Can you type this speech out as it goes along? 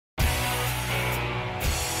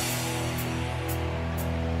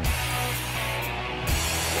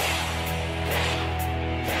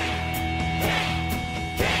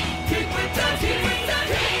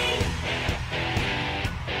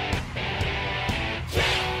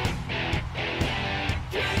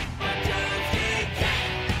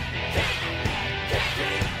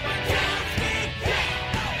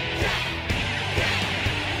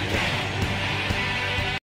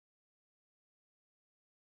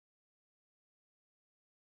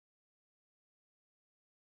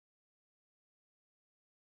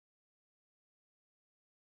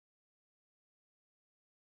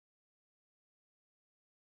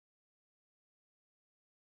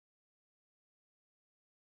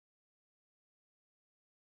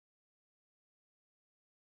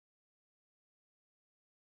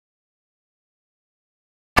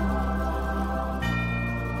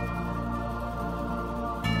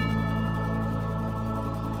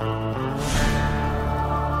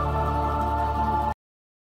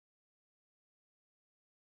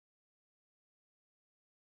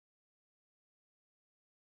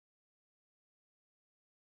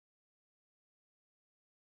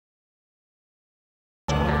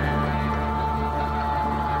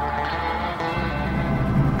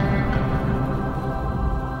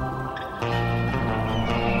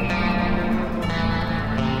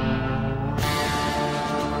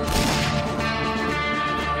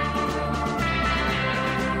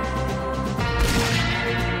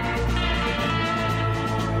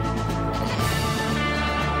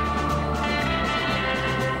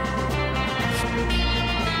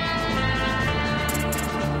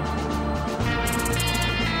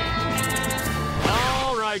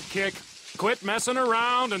Kick. Quit messing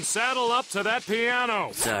around and saddle up to that piano.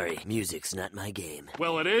 Sorry, music's not my game.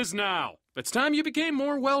 Well, it is now. It's time you became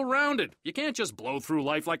more well-rounded. You can't just blow through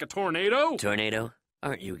life like a tornado. Tornado?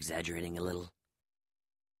 Aren't you exaggerating a little?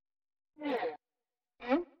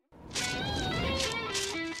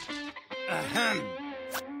 Ahem.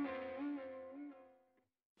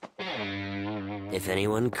 If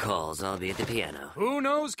anyone calls, I'll be at the piano. Who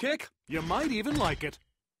knows, Kick? You might even like it.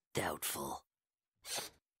 Doubtful.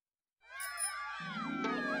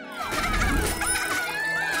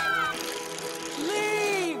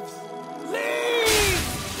 Leaves! Leaves!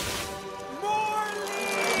 More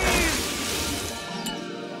leaves!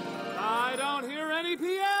 I don't hear any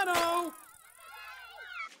piano.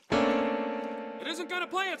 It isn't gonna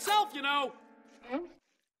play itself, you know.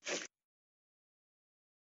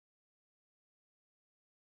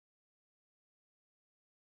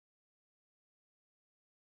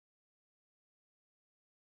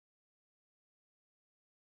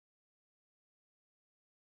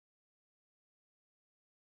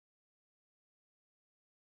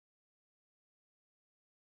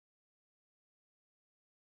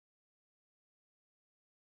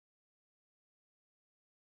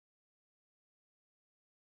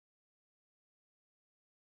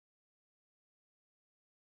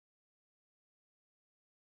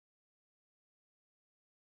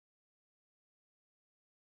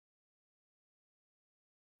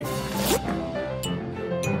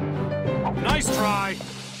 Nice try.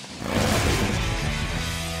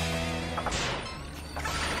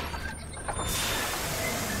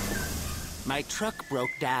 My truck broke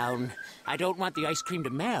down. I don't want the ice cream to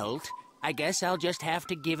melt. I guess I'll just have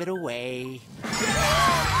to give it away.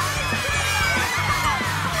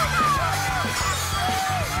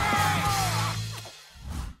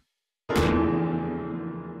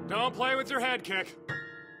 Don't play with your head, Kick.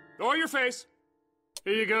 Or your face.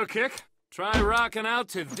 Here you go, Kick. Try rocking out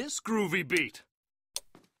to this groovy beat.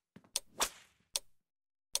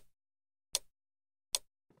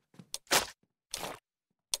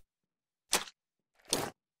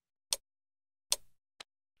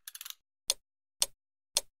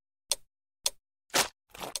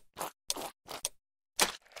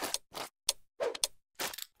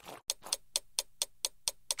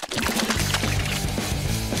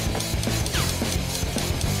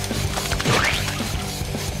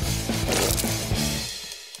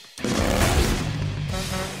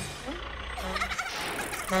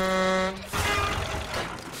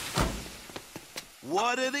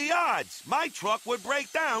 What are the odds? My truck would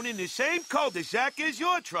break down in the same cul-de-sac as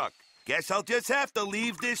your truck. Guess I'll just have to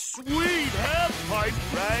leave this sweet half-pipe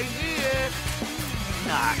right here.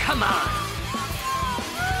 Ah, come on!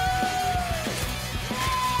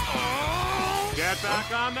 Get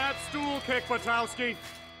back on that stool, Kick, Buttowski,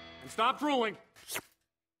 and stop drooling.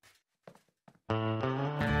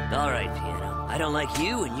 All right, piano. I don't like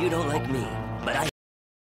you, and you don't like me. But I...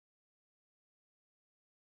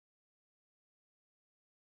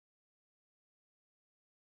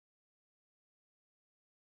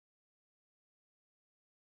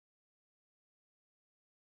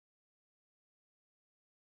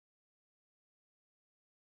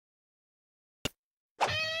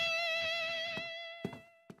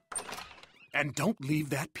 And don't leave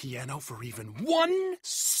that piano for even 1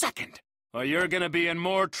 second, or you're gonna be in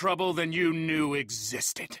more trouble than you knew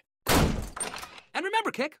existed. And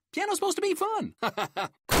remember, Kick, piano's supposed to be fun. And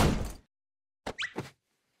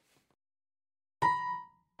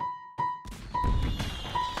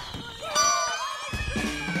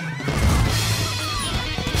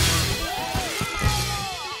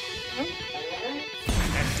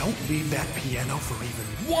don't leave that piano for even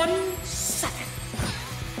 1 second.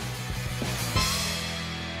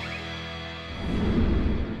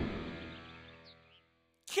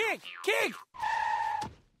 Kick!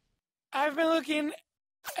 I've been looking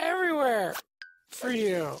everywhere for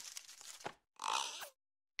you.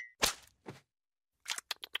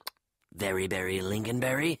 Very Berry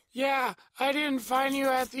Lincolnberry? Yeah, I didn't find you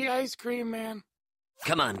at the ice cream man.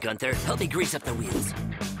 Come on, Gunther. Help me grease up the wheels.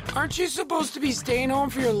 Aren't you supposed to be staying home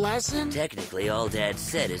for your lesson? Technically, all Dad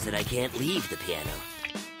said is that I can't leave the piano.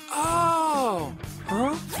 Oh.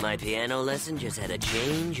 Huh? My piano lesson just had a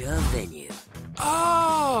change of venue.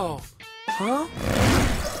 Oh. Huh?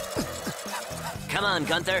 Come on,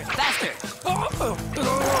 Gunther. Faster!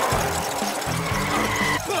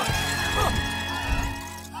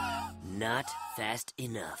 Not fast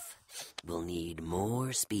enough. We'll need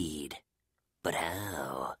more speed. But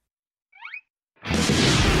how?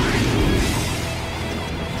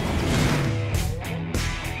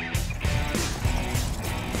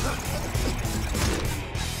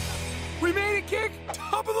 We made it, Kick!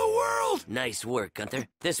 Top of the world! Nice work, Gunther.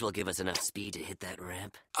 This will give us enough speed to hit that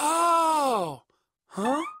ramp. Oh!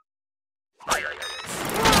 Huh?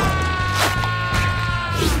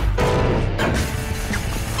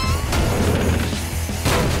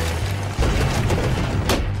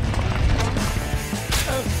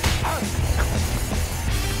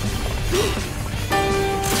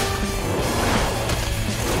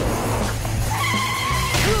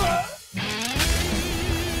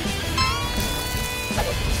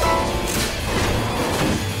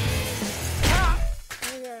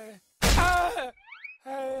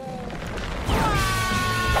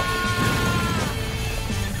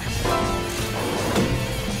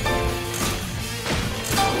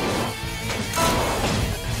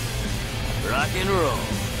 Rock and roll.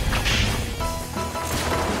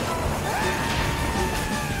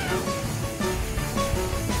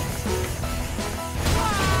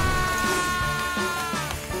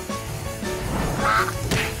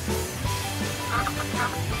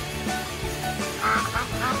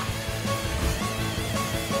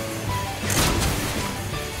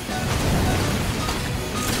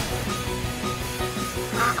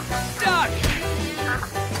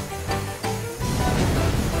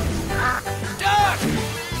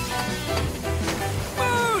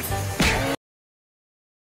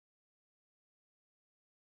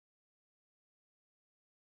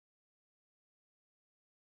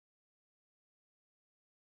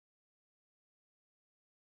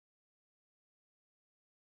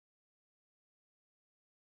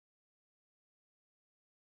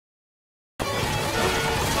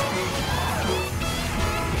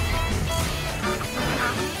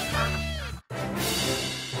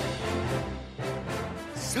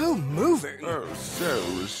 So moving. Oh, so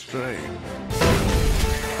restrained.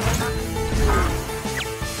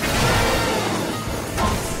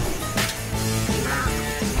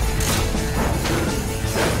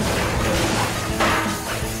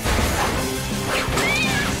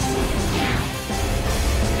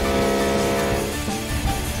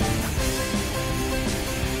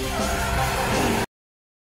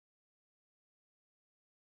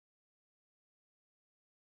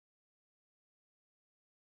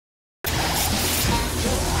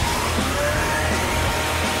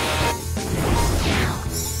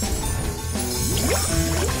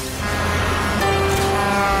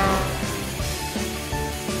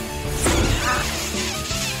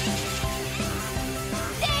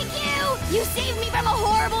 You saved me from a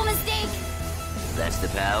horrible mistake! That's the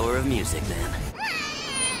power of music, man.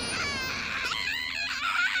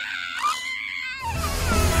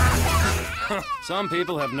 Some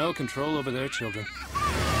people have no control over their children.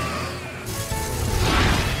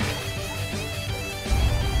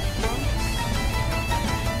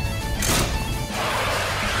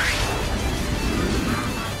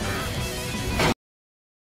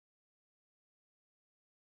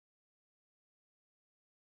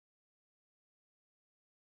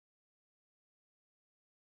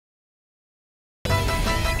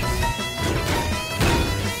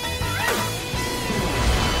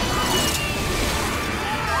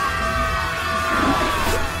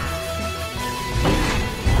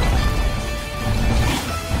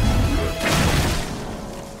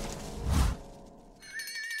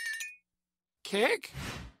 Kick?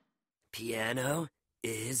 Piano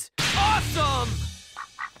is awesome!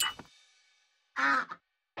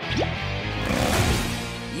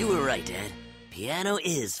 You were right, Dad. Piano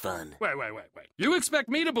is fun. Wait. You expect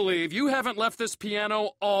me to believe you haven't left this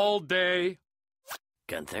piano all day?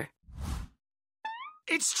 Gunther?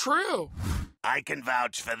 It's true. I can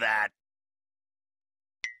vouch for that.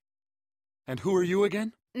 And who are you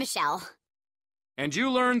again? Michelle. And you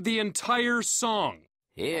learned the entire song.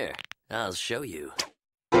 Here, I'll show you.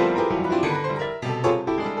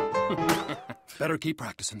 Better keep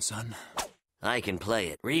practicing, son. I can play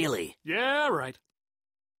it, really. Yeah, right.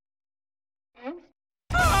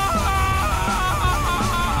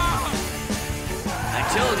 I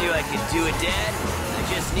Told you I could do it, Dad.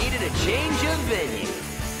 I just needed a change of venue.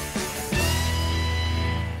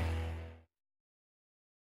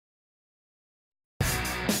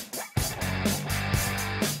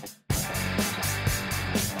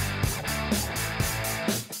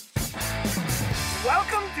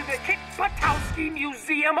 Welcome to the Buttowski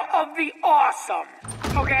Museum of the Awesome.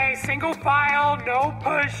 Okay, single file, no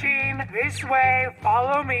pushing. This way,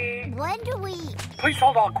 follow me. When do we... Please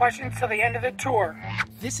hold all questions till the end of the tour.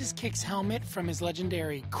 This is Kick's helmet from his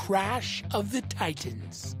legendary Crash of the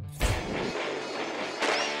Titans.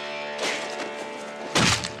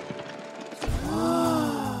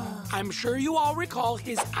 I'm sure you all recall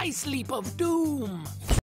his Ice Leap of Doom.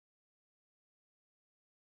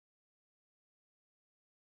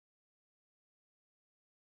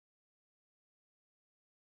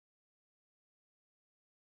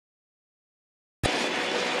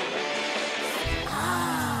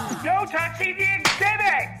 No touching the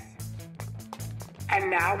exhibits!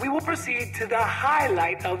 And now we will proceed to the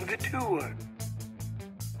highlight of the tour.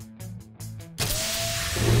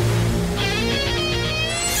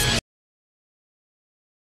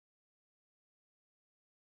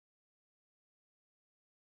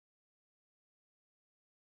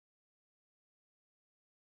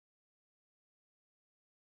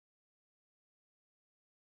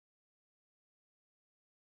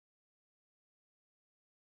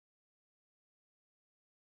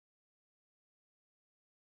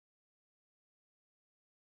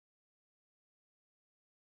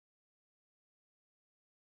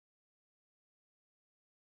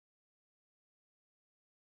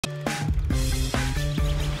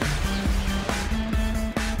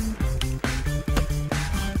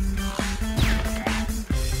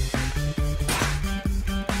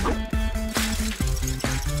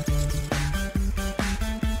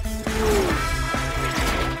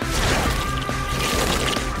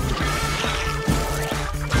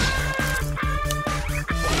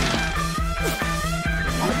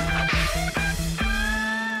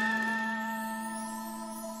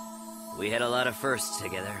 We had a lot of firsts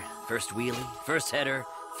together. First wheelie, first header,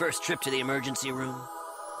 first trip to the emergency room.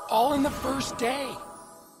 All in the first day.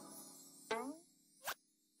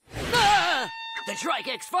 Ah! The Trike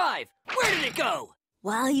X5! Where did it go?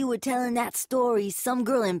 While you were telling that story, some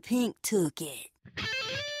girl in pink took it.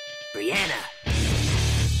 Brianna.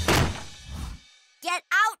 Get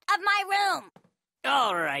out of my room!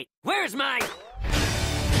 All right. Where's my...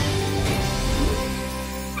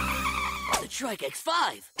 The Trike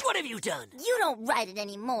X5! What have you done? You don't ride it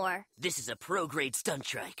anymore. This is a pro-grade stunt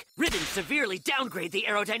trike. Ribbons severely downgrade the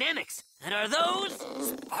aerodynamics. And are those...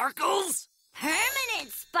 sparkles?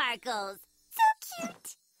 Permanent sparkles. So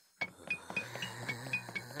cute.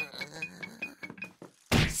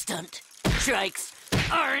 Stunt trikes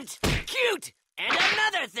aren't cute! And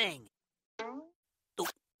another thing! Oh.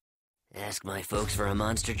 Ask my folks for a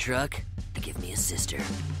monster truck, they give me a sister.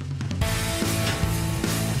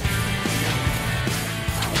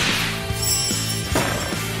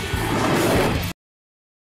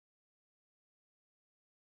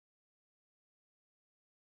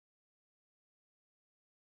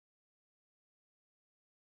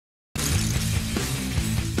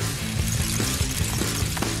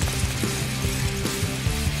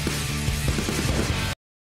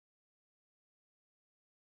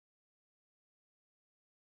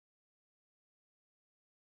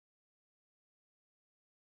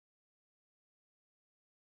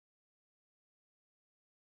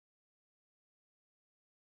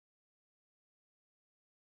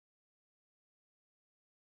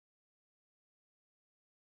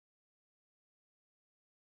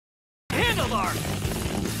 Handlebar!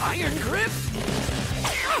 Iron grip?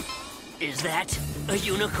 Is that a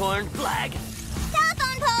unicorn flag?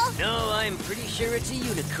 Telephone pole! No, I'm pretty sure it's a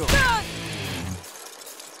unicorn.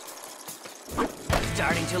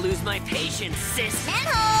 Starting to lose my patience, sis.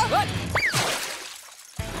 Manhole! What?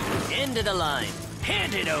 End of the line.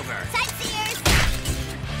 Hand it over. Sightseers!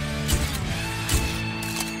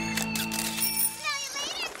 Smell you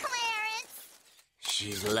later, Clarence!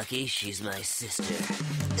 She's lucky she's my sister.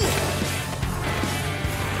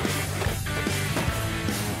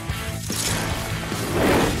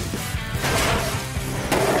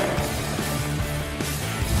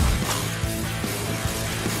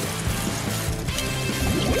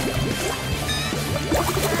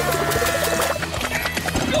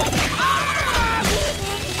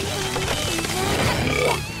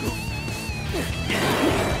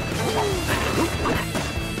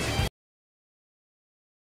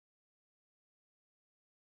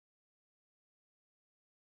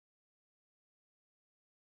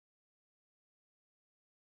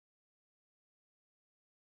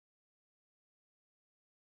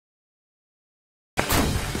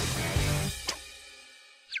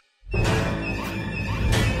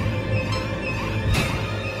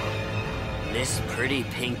 this pretty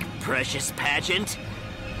pink precious pageant?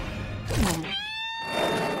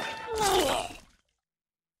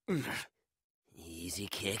 Easy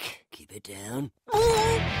kick. Keep it down.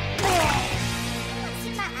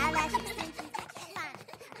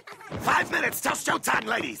 5 minutes till showtime,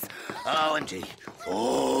 ladies. OMG.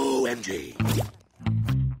 OMG.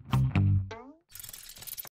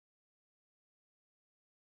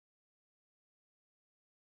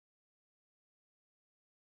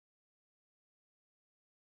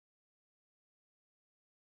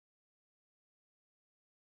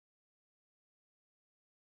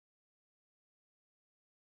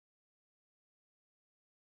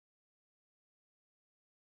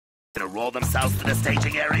 Gonna roll themselves to the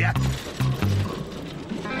staging area?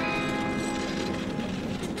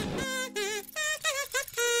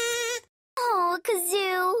 Oh,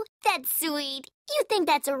 Kazoo, that's sweet. You think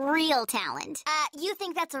that's a real talent. You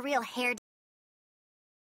think that's a real hair...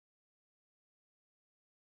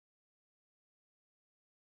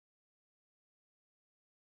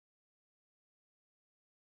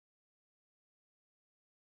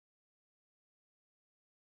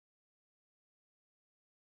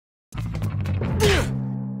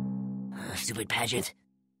 Stupid pageant.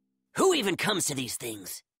 Who even comes to these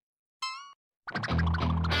things?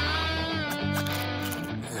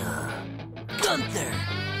 Gunther!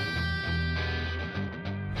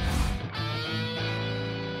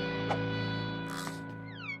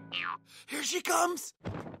 Here she comes.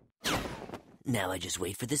 Now I just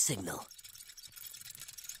wait for the signal.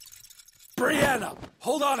 Brianna,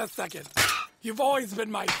 hold on a second. You've always been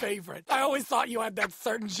my favorite. I always thought you had that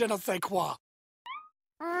certain je ne sais quoi.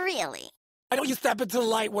 Really? Why don't you step into the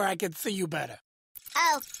light where I can see you better?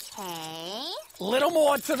 Okay. Little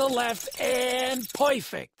more to the left and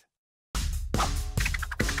perfect.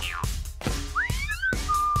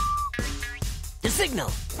 The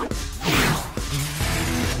signal!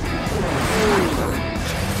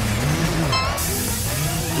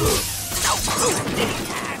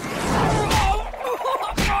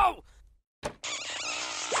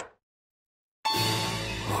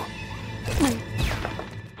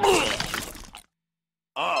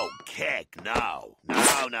 Oh, Kick, no.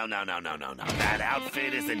 No. That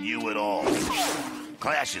outfit isn't you at all.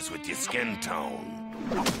 Clashes with your skin tone.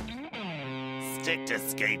 Stick to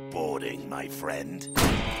skateboarding, my friend.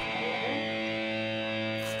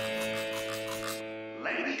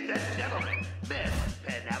 Ladies and gentlemen, Miss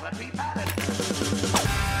Penelope Patterson.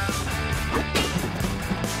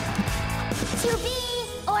 To be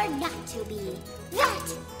or not to be? That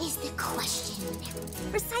is the question.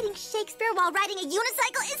 Reciting Shakespeare while riding a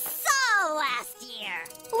unicycle is so last year.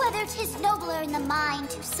 Whether 'tis nobler in the mind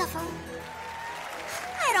to suffer.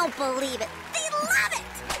 I don't believe it. They love it!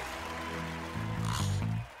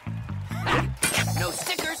 No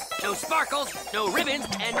stickers, no sparkles, no ribbons,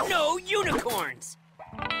 and no unicorns!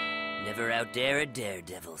 Never outdare a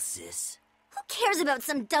daredevil, sis. Who cares about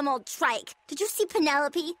some dumb old trike? Did you see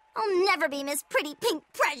Penelope? I'll never be Miss Pretty Pink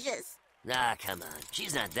Precious. Ah, come on.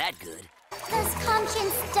 She's not that good. 'Cause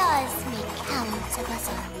conscience does make counts of us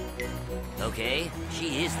all. Okay,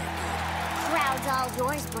 she is that Crowd's all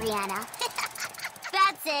yours, Brianna.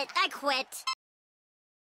 That's it. I quit.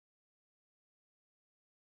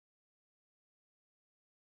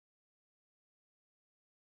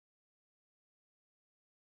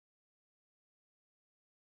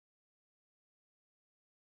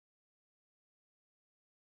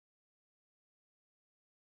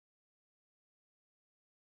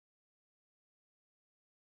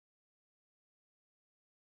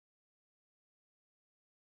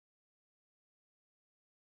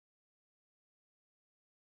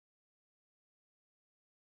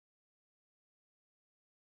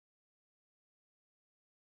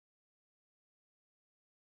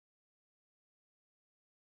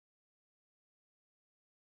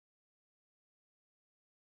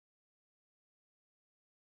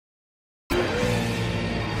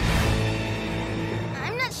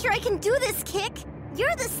 Sure I can do this, Kick.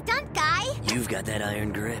 You're the stunt guy. You've got that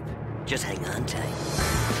iron grip. Just hang on tight.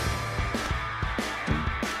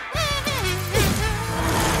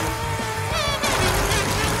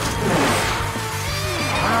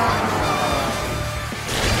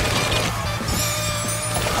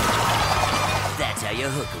 That's how you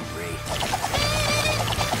hook 'em, Bree.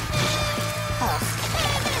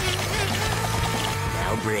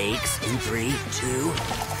 Now brakes in 3, 2...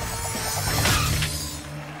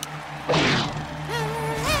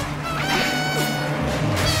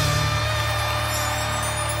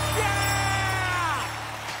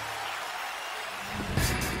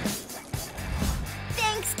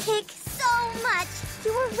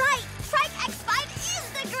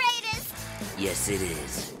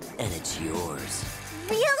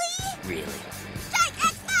 really. Trike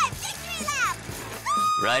X5 Victory Lap!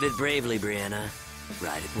 Ride it bravely, Brianna.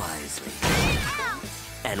 Ride it wisely. Ouch!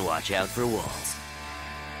 And watch out for walls.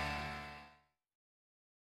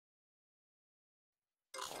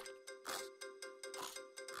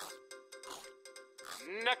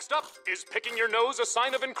 Next up, is picking your nose a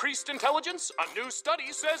sign of increased intelligence? A new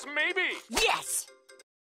study says maybe. Yes!